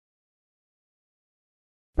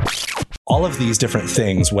all of these different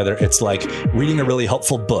things, whether it's like reading a really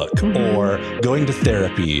helpful book or going to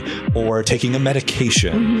therapy or taking a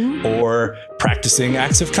medication or practicing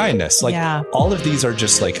acts of kindness. Like all of these are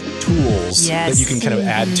just like tools that you can kind of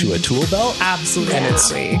add to a tool belt. Absolutely. And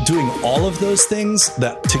it's doing all of those things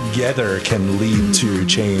that together can lead to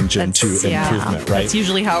change and to improvement, right? That's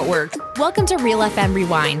usually how it works. Welcome to Real FM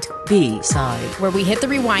Rewind, B-side, where we hit the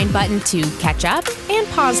rewind button to catch up and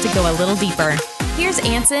pause to go a little deeper. Here's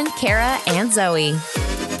Ansen, Kara, and Zoe.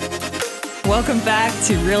 Welcome back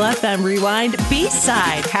to Real FM Rewind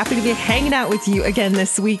B-side. Happy to be hanging out with you again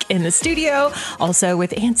this week in the studio. Also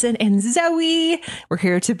with Ansen and Zoe. We're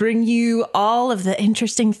here to bring you all of the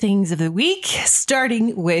interesting things of the week,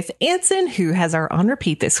 starting with Ansen, who has our on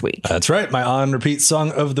repeat this week. That's right. My on repeat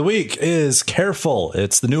song of the week is Careful.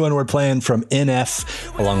 It's the new one we're playing from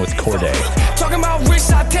NF along with Corday. Talking about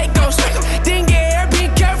risks, I take those. Didn't get here,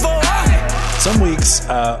 be careful. Some weeks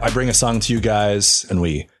I bring a song to you guys and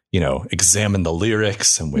we examine the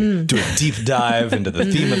lyrics and we do a deep dive into the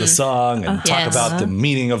theme of the song and talk about the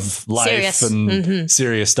meaning of life and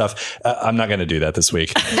serious stuff. I'm not going to do that this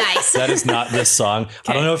week. Nice. That is not this song.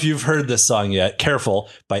 Okay. I don't know if you've heard this song yet. Careful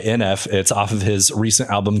by NF. It's off of his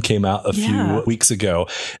recent album, came out a few weeks ago.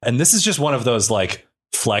 And this is just one of those like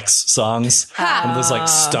flex songs. One of those like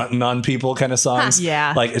stunting on people kind of songs.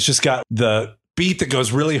 Yeah. Like it's just got the beat that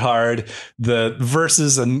goes really hard, the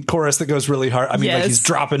verses and chorus that goes really hard. I mean, like he's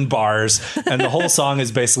dropping bars, and the whole song is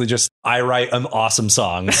basically just I write awesome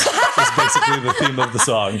songs. Is basically the theme of the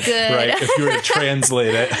song. Good. Right? If you were to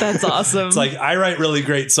translate it, that's awesome. It's like I write really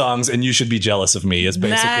great songs, and you should be jealous of me. Is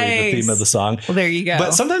basically the theme of the song. Well, there you go.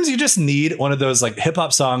 But sometimes you just need one of those like hip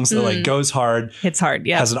hop songs that like goes hard, hits hard,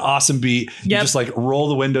 has an awesome beat. You just like roll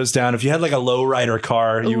the windows down. If you had like a low rider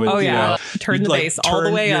car, you would turn the bass all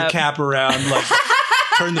the way up, your up, cap around, like.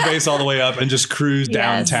 Turn the bass all the way up and just cruise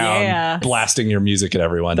downtown, blasting your music at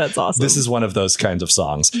everyone. That's awesome. This is one of those kinds of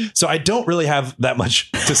songs. So I don't really have that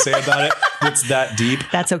much to say about it. It's that deep.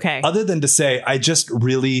 That's okay. Other than to say, I just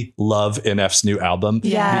really love NF's new album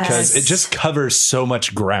because it just covers so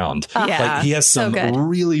much ground. Like he has some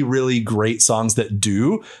really, really great songs that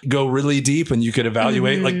do go really deep, and you could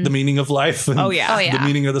evaluate like the meaning of life and the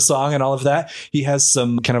meaning of the song and all of that. He has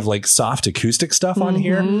some kind of like soft acoustic stuff on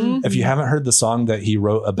here. If you haven't heard the song that he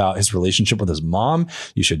wrote about his relationship with his mom,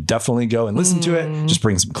 you should definitely go and listen to it. Just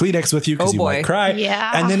bring some Kleenex with you because you might cry.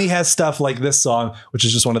 And then he has stuff like this song, which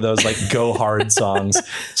is just one of those like go hard songs.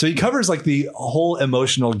 So he covers like the whole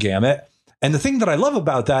emotional gamut. And the thing that I love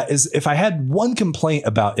about that is if I had one complaint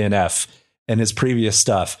about NF and his previous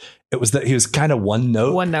stuff, it was that he was kind of one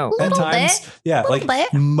note at times. Yeah,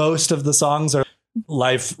 like most of the songs are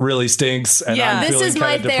life really stinks and I'm this is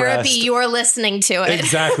my therapy, depressed. You're listening to it.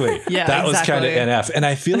 Exactly. That was kind of NF. And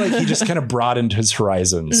I feel like he just kind of broadened his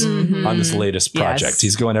horizons on this latest project.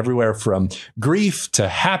 He's going everywhere from grief to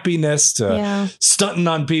happiness to stunting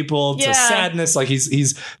on people to sadness. Like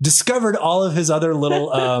he's discovered all of his other little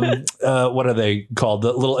what are they called,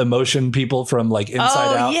 the little emotion people from like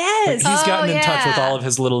Inside Out. Like he's gotten in touch with all of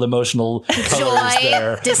his little emotional colors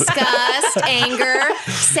there. Disgust, anger,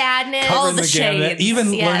 sadness, all the shades.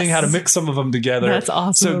 Even learning how to mix some of them together. That's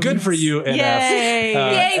awesome. So good for you, NF.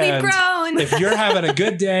 Yay, we've grown. If you're having a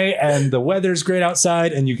good day and the weather's great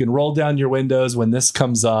outside and you can roll down your windows when this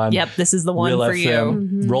comes on. Yep, this is the one Real for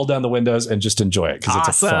FM, you. Roll down the windows and just enjoy it because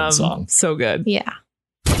it's a fun song. So good. Yeah.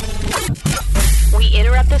 We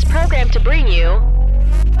interrupt this program to bring you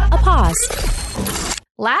a pause.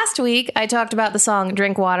 Last week, I talked about the song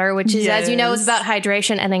Drink Water, which is, as you know, is about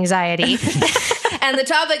hydration and anxiety. And the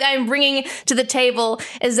topic I'm bringing to the table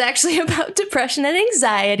is actually about depression and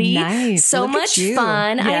anxiety. Nice. So much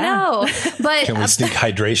fun. I know. But can we sneak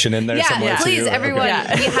hydration in there somewhere too? Please, everyone,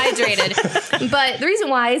 be hydrated. But the reason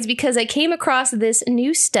why is because I came across this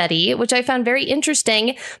new study, which I found very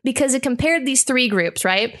interesting because it compared these three groups,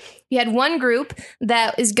 right? You had one group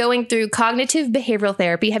that is going through cognitive behavioral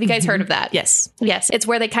therapy. Have you guys heard of that? Yes. Yes. It's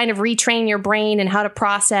where they kind of retrain your brain and how to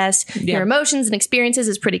process your emotions and experiences.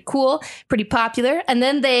 Is pretty cool, pretty popular. And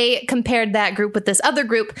then they compared that group with this other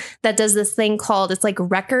group that does this thing called, it's like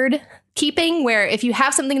record keeping, where if you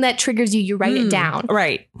have something that triggers you, you write it down.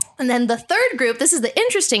 Right. And then the third group, this is the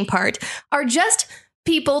interesting part, are just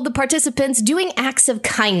people, the participants, doing acts of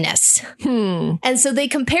kindness. And so they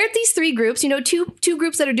compared these three groups, two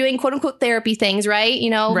groups that are doing quote unquote therapy things, right?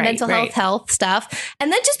 Mental health stuff,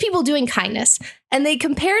 and then just people doing kindness. And they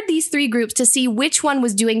compared these three groups to see which one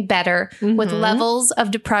was doing better with levels of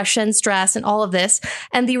depression, stress, and all of this.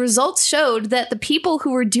 And the results showed that the people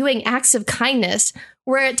who were doing acts of kindness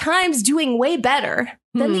were at times doing way better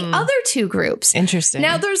than the other two groups. Interesting.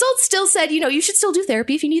 Now, the results still said, you should still do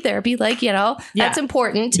therapy if you need therapy. Like, that's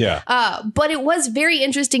important. Yeah. But it was very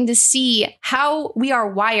interesting to see how we are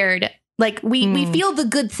wired. Like, we feel the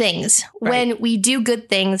good things when we do good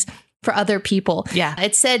things for other people. Yeah.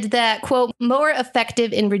 It said that, quote, more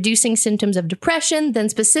effective in reducing symptoms of depression than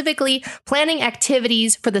specifically planning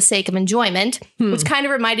activities for the sake of enjoyment, which kind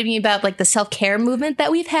of reminded me about like the self-care movement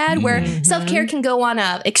that we've had, where self-care can go on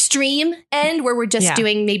a extreme end where we're just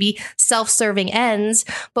doing maybe self-serving ends.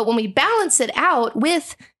 But when we balance it out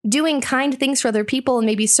with doing kind things for other people and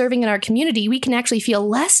maybe serving in our community, we can actually feel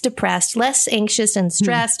less depressed, less anxious and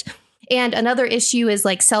stressed. And another issue is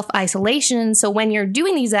like self-isolation. So when you're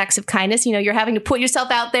doing these acts of kindness, you're having to put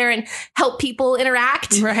yourself out there and help people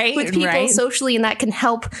interact with people socially. And that can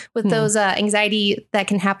help with those anxiety that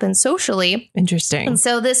can happen socially. Interesting. And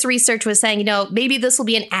so this research was saying, maybe this will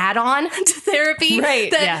be an add-on to therapy.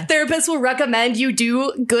 That therapists will recommend you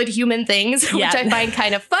do good human things, which I find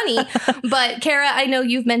kind of funny. But Kara, I know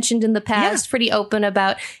you've mentioned in the past pretty open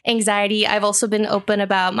about anxiety. I've also been open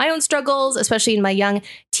about my own struggles, especially in my young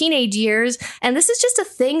teenage years. And this is just a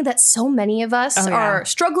thing that so many of us are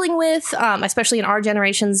struggling with, especially in our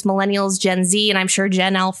generations, millennials, Gen Z, and I'm sure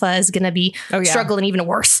Gen Alpha is going to be struggling even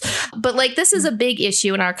worse. But like, this is a big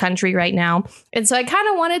issue in our country right now. And so I kind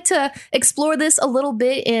of wanted to explore this a little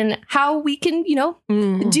bit in how we can,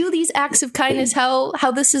 do these acts of kindness,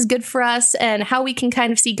 how this is good for us, and how we can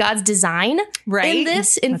kind of see God's design in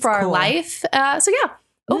this for our life.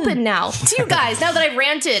 Open now to you guys, now that I've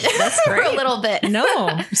ranted for a little bit.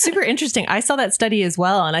 No, super interesting. I saw that study as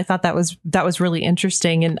well, and I thought that was really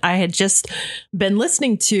interesting. And I had just been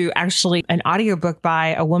listening to actually an audiobook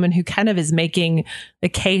by a woman who kind of is making a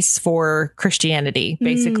case for Christianity,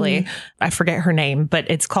 basically. I forget her name, but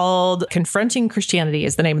it's called Confronting Christianity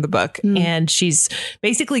is the name of the book. And she's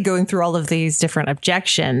basically going through all of these different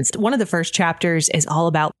objections. One of the first chapters is all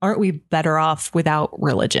about, aren't we better off without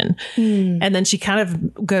religion? And then she kind of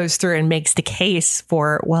goes through and makes the case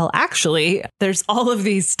for, well, actually, there's all of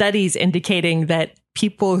these studies indicating that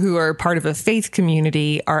people who are part of a faith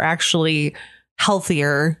community are actually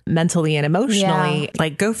healthier mentally and emotionally.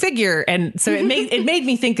 Like, go figure. And so it made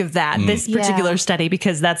me think of that, this particular study,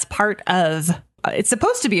 because that's part of, it's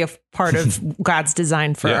supposed to be a part of God's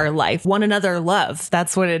design for our life. One another love.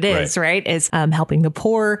 That's what it is, right? Is helping the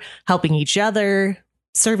poor, helping each other,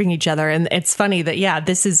 serving each other. And it's funny that,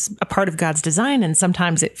 this is a part of God's design. And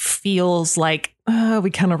sometimes it feels like,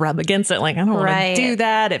 we kind of rub against it. Like, I don't want to do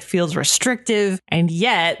that. It feels restrictive. And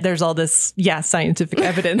yet there's all this, scientific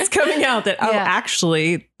evidence coming out that,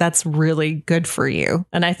 actually, that's really good for you.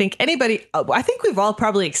 And I think I think we've all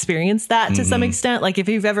probably experienced that to some extent. Like, if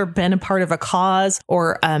you've ever been a part of a cause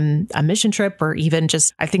or a mission trip, or even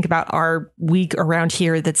just, I think about our week around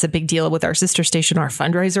here, that's a big deal with our sister station, our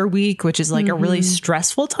fundraiser week, which is like a really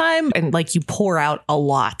stressful time. And like, you pour out a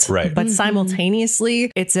lot, but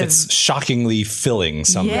simultaneously it's shockingly filling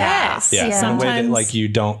somehow. Yes. In a way that like you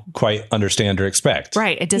don't quite understand or expect.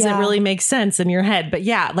 Right. It doesn't really make sense in your head. But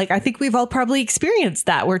like, I think we've all probably experienced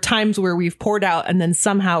that, where times where we've poured out and then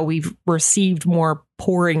somehow we've received more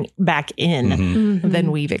pouring back in than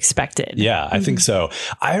we've expected. Yeah, I think so.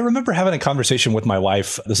 I remember having a conversation with my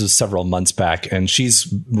wife. This is several months back, and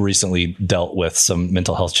she's recently dealt with some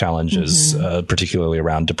mental health challenges, particularly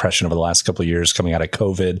around depression over the last couple of years coming out of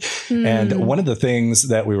COVID. And one of the things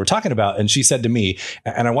that we were talking about, and she said to me,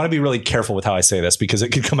 and I want to be really careful with how I say this because it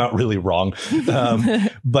could come out really wrong.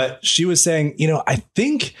 But she was saying, I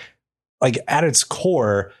think like at its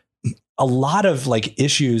core, a lot of like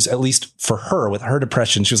issues, at least for her with her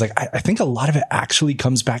depression, she was like, I think a lot of it actually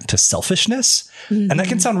comes back to selfishness. And that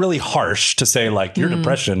can sound really harsh to say like your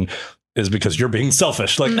depression is because you're being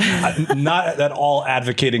selfish. Like, not at all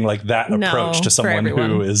advocating like that approach to someone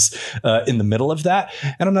who is in the middle of that.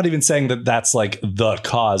 And I'm not even saying that that's like the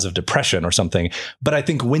cause of depression or something. But I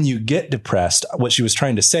think when you get depressed, what she was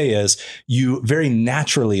trying to say is you very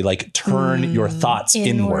naturally like turn your thoughts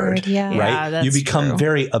inward, right? You become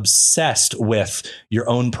very obsessed with your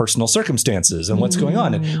own personal circumstances and what's going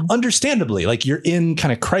on. And understandably, like you're in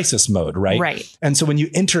kind of crisis mode, right? And so when you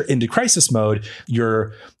enter into crisis mode,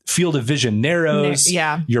 your field of vision narrows,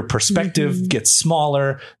 your perspective gets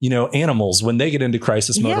smaller. Animals, when they get into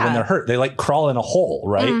crisis mode, when they're hurt, they like crawl in a hole,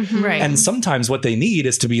 right? And sometimes what they need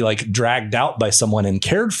is to be like dragged out by someone and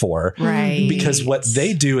cared for, because what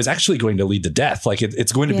they do is actually going to lead to death. Like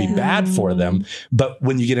it's going to be bad for them. But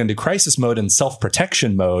when you get into crisis mode and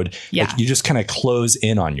self-protection mode, like you just kind of close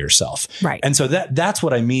in on yourself. And so that's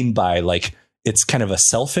what I mean by like, it's kind of a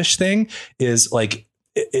selfish thing, is like,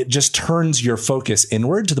 it just turns your focus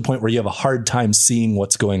inward to the point where you have a hard time seeing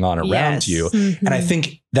what's going on around you. And I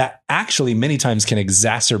think that actually many times can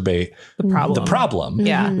exacerbate the problem.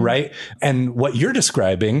 Right. And what you're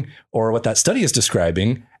describing, or what that study is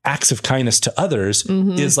describing, acts of kindness to others,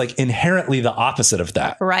 is like inherently the opposite of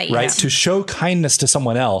that. Right. To show kindness to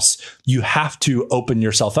someone else, you have to open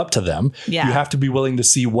yourself up to them. You have to be willing to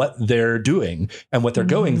see what they're doing and what they're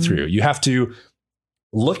going through. You have to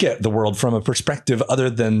look at the world from a perspective other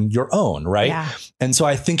than your own. Right. And so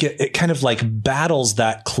I think it kind of like battles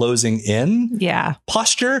that closing in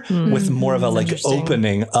posture with more of a like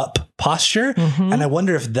opening up posture. And I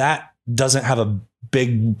wonder if that doesn't have a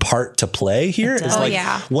big part to play here. Is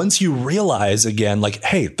like once you realize again, like,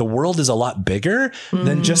 hey, the world is a lot bigger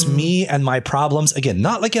than just me and my problems. Again,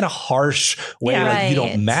 not like in a harsh way, like you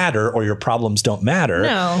don't matter or your problems don't matter,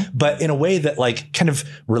 but in a way that like kind of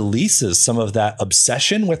releases some of that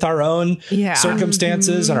obsession with our own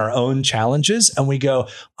circumstances and our own challenges. And we go,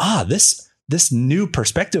 this new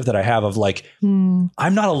perspective that I have of like, I'm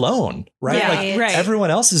not alone, right?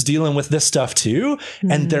 Everyone else is dealing with this stuff too.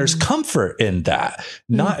 And there's comfort in that.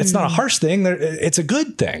 It's not a harsh thing. It's a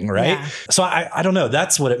good thing. Right. So I don't know.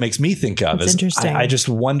 That's what it makes me think of. It's interesting. I just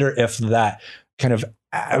wonder if that kind of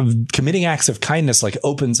committing acts of kindness like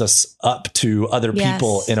opens us up to other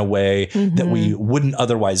people in a way that we wouldn't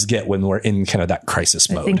otherwise get when we're in kind of that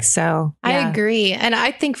crisis mode. I think so. I agree. And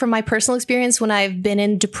I think from my personal experience, when I've been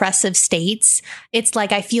in depressive states, it's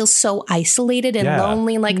like I feel so isolated and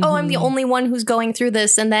lonely, like, oh, I'm the only one who's going through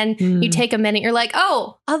this. And then you take a minute, you're like,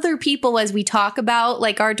 oh, other people, as we talk about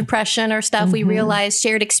like our depression or stuff, we realize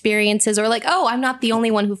shared experiences, or like, oh, I'm not the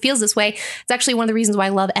only one who feels this way. It's actually one of the reasons why I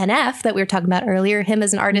love NF that we were talking about earlier, him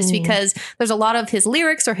as an artist, because there's a lot of his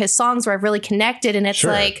lyrics or his songs where I've really connected, and it's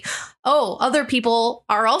like, oh, other people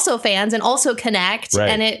are also fans and also connect.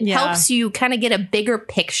 And it helps you kind of get a bigger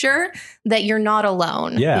picture that you're not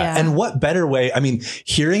alone. And what better way? I mean,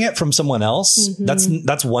 hearing it from someone else,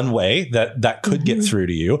 that's one way that could get through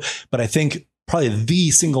to you. But I think probably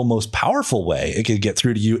the single most powerful way it could get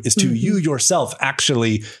through to you is to you yourself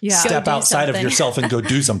actually step outside of yourself and go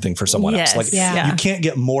do something for someone else. Like you can't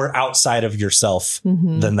get more outside of yourself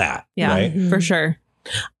than that. Right? For sure.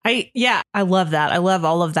 I love that. I love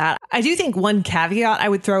all of that. I do think one caveat I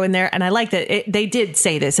would throw in there, and I like that they did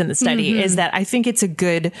say this in the study, is that I think it's a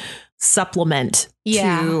good supplement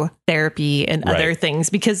to therapy and other things,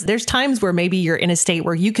 because there's times where maybe you're in a state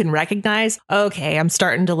where you can recognize, okay, I'm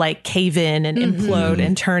starting to like cave in and implode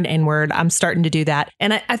and turn inward. I'm starting to do that.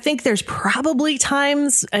 And I think there's probably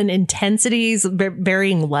times and intensities,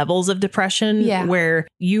 varying levels of depression where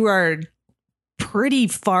you are pretty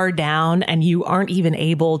far down and you aren't even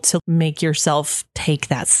able to make yourself take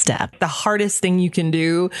that step. The hardest thing you can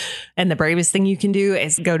do and the bravest thing you can do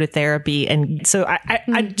is go to therapy. And so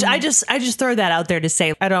I just throw that out there to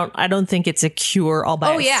say I don't think it's a cure all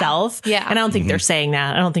by itself. And I don't think they're saying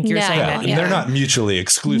that. I don't think you're saying that. They're not mutually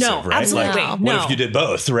exclusive, right? Absolutely. Like, what if you did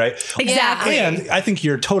both, right? Exactly. And I think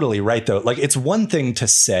you're totally right though. Like it's one thing to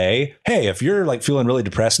say, hey, if you're like feeling really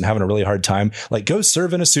depressed and having a really hard time, like go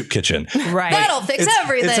serve in a soup kitchen. Right. That'll fix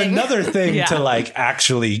everything. It's another thing to like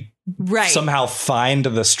actually somehow find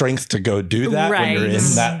the strength to go do that when you're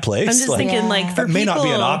in that place. I'm just thinking like for that may not be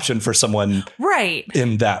an option for someone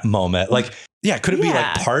in that moment. Like, could it be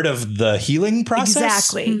like part of the healing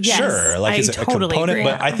process? Exactly. Sure. Like it's a component, agree.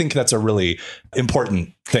 But I think that's a really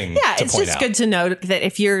important thing to it's point just out. good to know that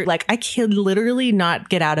if you're like, I can literally not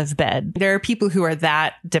get out of bed. There are people who are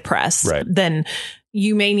that depressed. Then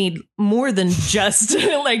you may need more than just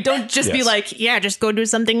like, don't just be like, just go do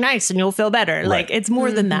something nice and you'll feel better. Like it's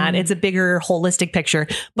more than that. It's a bigger holistic picture,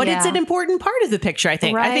 but it's an important part of the picture. I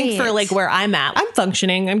think, I think for like where I'm at, I'm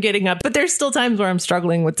functioning, I'm getting up, but there's still times where I'm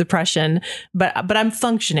struggling with depression, but I'm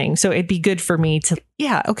functioning. So it'd be good for me to,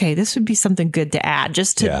 okay, this would be something good to add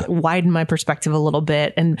just to widen my perspective a little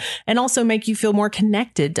bit and also make you feel more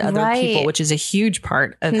connected to other people, which is a huge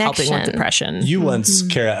part of helping with depression. You once,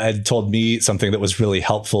 Kara, had told me something that was really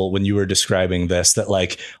helpful when you were describing this, that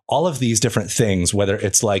like all of these different things, whether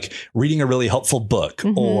it's like reading a really helpful book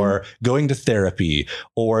or going to therapy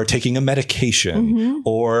or taking a medication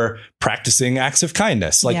or practicing acts of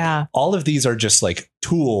kindness, like all of these are just like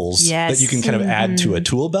tools that you can kind of add to a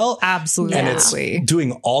tool belt. Absolutely. And it's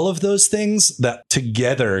doing all of those things that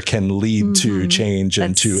together can lead to change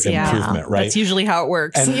and to improvement, right? That's usually how it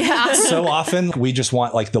works. And so often we just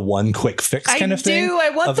want like the one quick fix kind of thing. I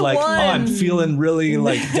want the like, one. Oh, I'm feeling really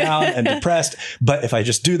like down and depressed. But if I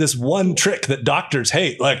just do this one trick that doctors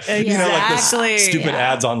hate, like, you know, like this stupid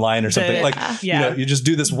ads online or something, you know, you just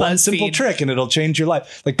do this one simple trick and it'll change your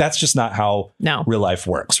life. Like that's just not how real life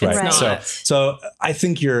works, right? It's not. So I I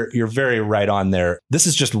think you're very right on there. This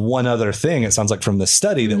is just one other thing, it sounds like, from the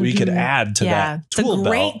study that we could add to that tool belt. It's a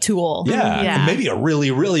great tool. Yeah. And maybe a really,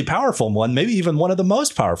 really powerful one, maybe even one of the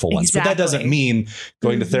most powerful ones. But that doesn't mean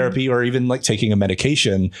going to therapy or even like taking a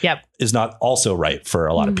medication is not also right for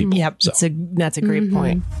a lot of people. Yep. So. That's a great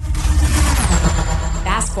point.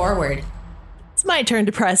 Fast forward. It's my turn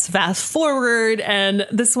to press fast forward, and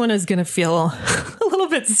this one is going to feel a little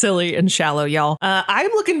bit silly and shallow, y'all. I'm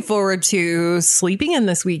looking forward to sleeping in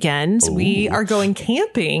this weekend. Ooh. We are going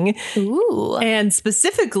camping. Ooh. And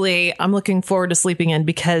specifically, I'm looking forward to sleeping in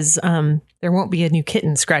because there won't be a new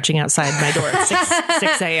kitten scratching outside my door at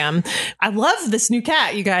 6 a.m. I love this new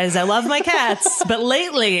cat, you guys. I love my cats. But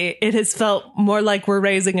lately, it has felt more like we're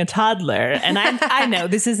raising a toddler. And I know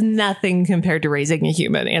this is nothing compared to raising a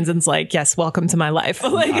human. Ansen's like, yes, welcome to my life.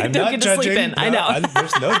 Like, I'm don't not get judging. to sleep in. No, I know.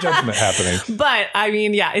 There's no judgment happening. But I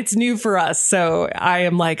mean, yeah, it's new for us. So I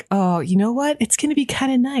am like, oh, you know what? It's going to be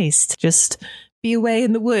kind of nice to just be away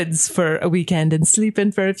in the woods for a weekend and sleep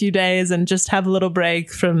in for a few days and just have a little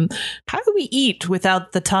break from how do we eat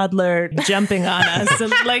without the toddler jumping on us?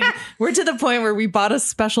 And like, we're to the point where we bought a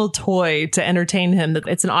special toy to entertain him. That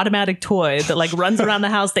it's an automatic toy that like runs around the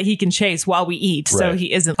house that he can chase while we eat. Right. So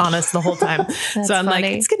he isn't on us the whole time. So I'm like,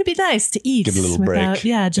 it's going to be nice to eat. Give it a little break.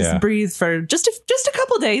 Yeah. Just breathe for just a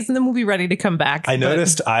couple days and then we'll be ready to come back. I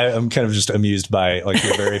noticed I am kind of just amused by like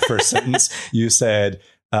your very first sentence. You said,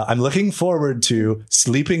 I'm looking forward to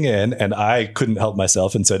sleeping in, and I couldn't help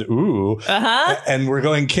myself and said, ooh, and we're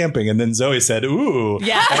going camping. And then Zoe said, ooh.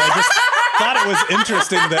 Yeah. And I just thought it was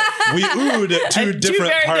interesting that we oohed at two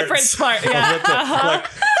different very parts. Different part. Like,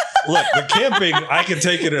 look, the camping, I can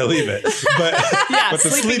take it or leave it. But the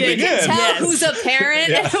sleeping in. Tell who's a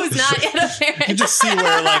parent and who's not yet a parent. You can just see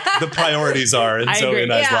where like the priorities are in Zoe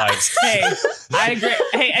and I's lives. Hey, I agree.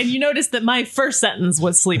 Hey, and you noticed that my first sentence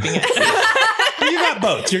was sleeping in. You got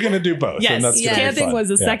both. You're going to do both. Yes, and that's camping was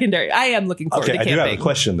a secondary. I am looking forward to camping. I do have a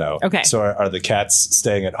question, though. Okay. So are the cats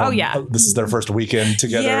staying at home? Oh, yeah. This is their first weekend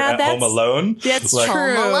together at home alone? That's like,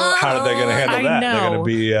 true. How are they going to handle that? Know. They're going to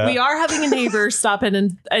be... We are having a neighbor stop in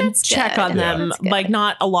and check on them. Like,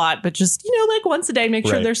 not a lot, but just, like once a day, make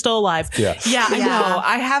sure they're still alive. Yeah, I know.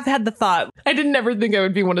 I have had the thought. I didn't ever think I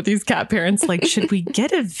would be one of these cat parents. Like, should we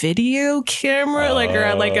get a video camera?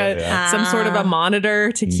 Or some sort of a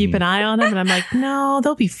monitor to keep an eye on them? And I'm like, no,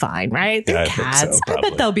 they'll be fine, right? They're cats. I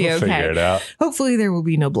bet they'll be okay. Figure it out. Hopefully there will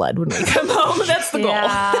be no blood when we come home. That's the goal.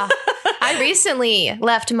 I recently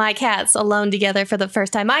left my cats alone together for the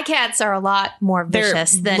first time. My cats are a lot more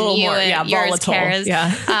vicious than you and yours, Kara's.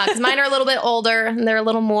 Because mine are a little bit older and they're a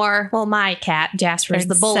little more, my cat, Jasper's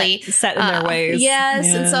the bully. Set in their ways. Yes.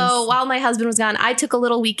 And so while my husband was gone, I took a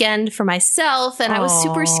little weekend for myself and I was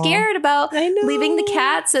super scared about leaving the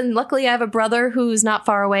cats. And luckily I have a brother who's not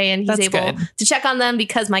far away and he's able to check on them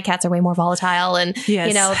because my cats are way more volatile and,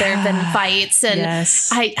 there have been fights and it's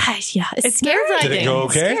scary. Did it go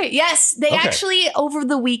okay? Yes. They actually, over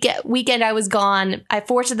the weekend I was gone, I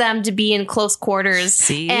forced them to be in close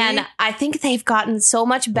quarters. And I think they've gotten so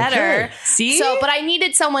much better. Okay. See? But I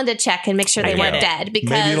needed someone to check and make sure they weren't dead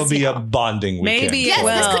because maybe it'll be a bonding weekend. Maybe it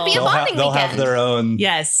will. This could be a bonding weekend. They'll have their own.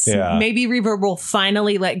 Yes. Yeah. Maybe Reaver will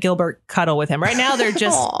finally let Gilbert cuddle with him. Right now they're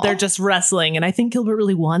just wrestling, and I think Gilbert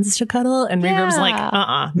really wants to cuddle, and Reaver's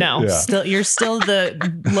like, no, you're still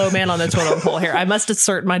the low man on the totem pole here. I must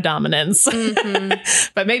assert my dominance.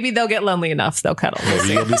 But maybe they'll get lonely enough they'll cuddle.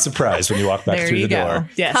 Maybe you'll be surprised when you walk back through the door.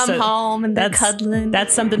 Yes, come home and they're cuddling.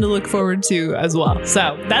 That's something to look forward to as well.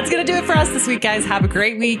 So that's going to do it for us this week, guys. Have a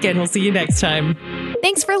great week, and we'll see you next time.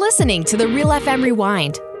 Thanks for listening to the Real FM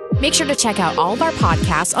Rewind. Make sure to check out all of our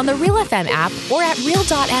podcasts on the Real FM app or at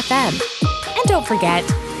Real.fm. And don't forget,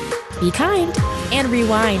 be kind and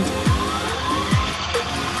rewind.